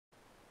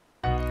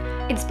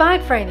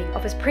Inspired Framing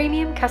offers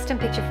premium custom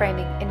picture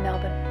framing in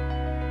Melbourne.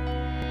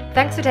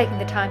 Thanks for taking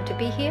the time to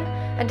be here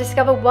and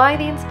discover why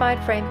the Inspired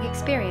Framing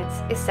experience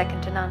is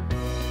second to none.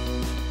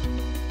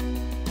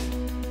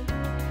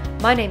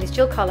 My name is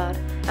Jill Collard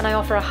and I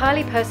offer a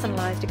highly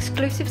personalised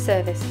exclusive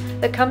service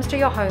that comes to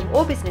your home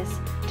or business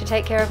to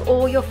take care of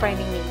all your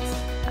framing needs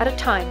at a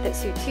time that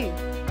suits you.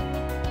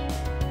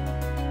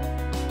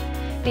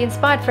 The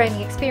Inspired Framing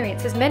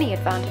experience has many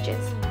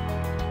advantages.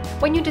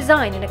 When you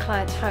design in a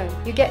client's home,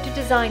 you get to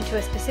design to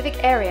a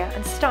specific area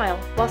and style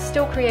while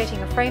still creating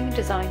a framing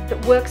design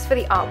that works for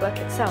the artwork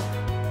itself.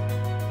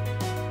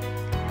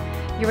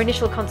 Your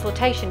initial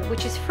consultation,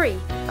 which is free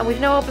and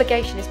with no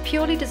obligation, is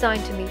purely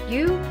designed to meet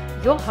you,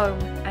 your home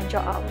and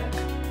your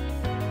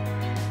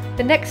artwork.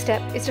 The next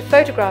step is to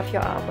photograph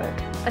your artwork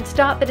and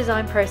start the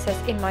design process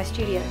in my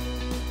studio.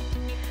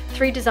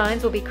 3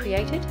 designs will be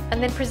created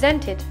and then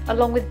presented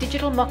along with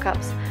digital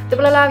mock-ups that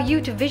will allow you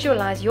to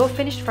visualize your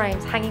finished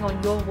frames hanging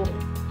on your wall.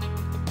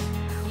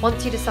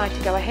 Once you decide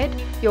to go ahead,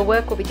 your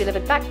work will be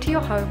delivered back to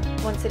your home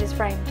once it is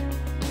framed.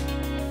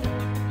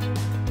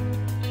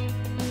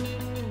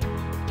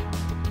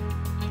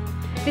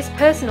 This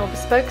personal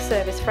bespoke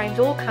service frames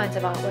all kinds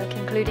of artwork,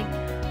 including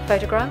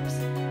photographs,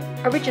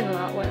 original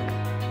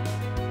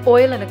artwork,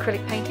 oil and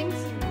acrylic paintings,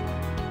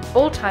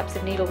 all types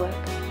of needlework,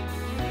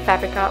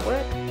 fabric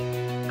artwork,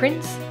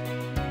 prints,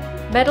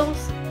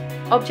 medals,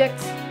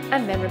 objects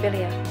and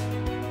memorabilia.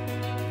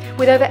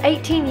 With over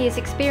 18 years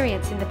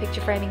experience in the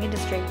picture framing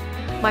industry,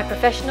 my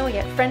professional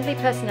yet friendly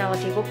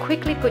personality will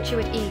quickly put you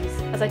at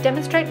ease as I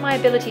demonstrate my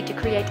ability to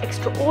create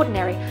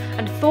extraordinary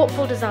and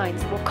thoughtful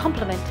designs that will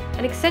complement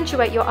and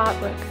accentuate your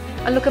artwork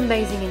and look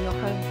amazing in your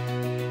home.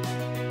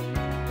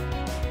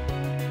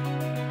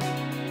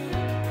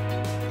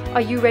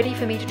 Are you ready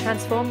for me to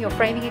transform your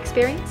framing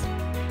experience?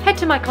 Head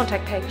to my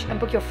contact page and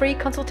book your free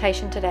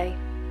consultation today.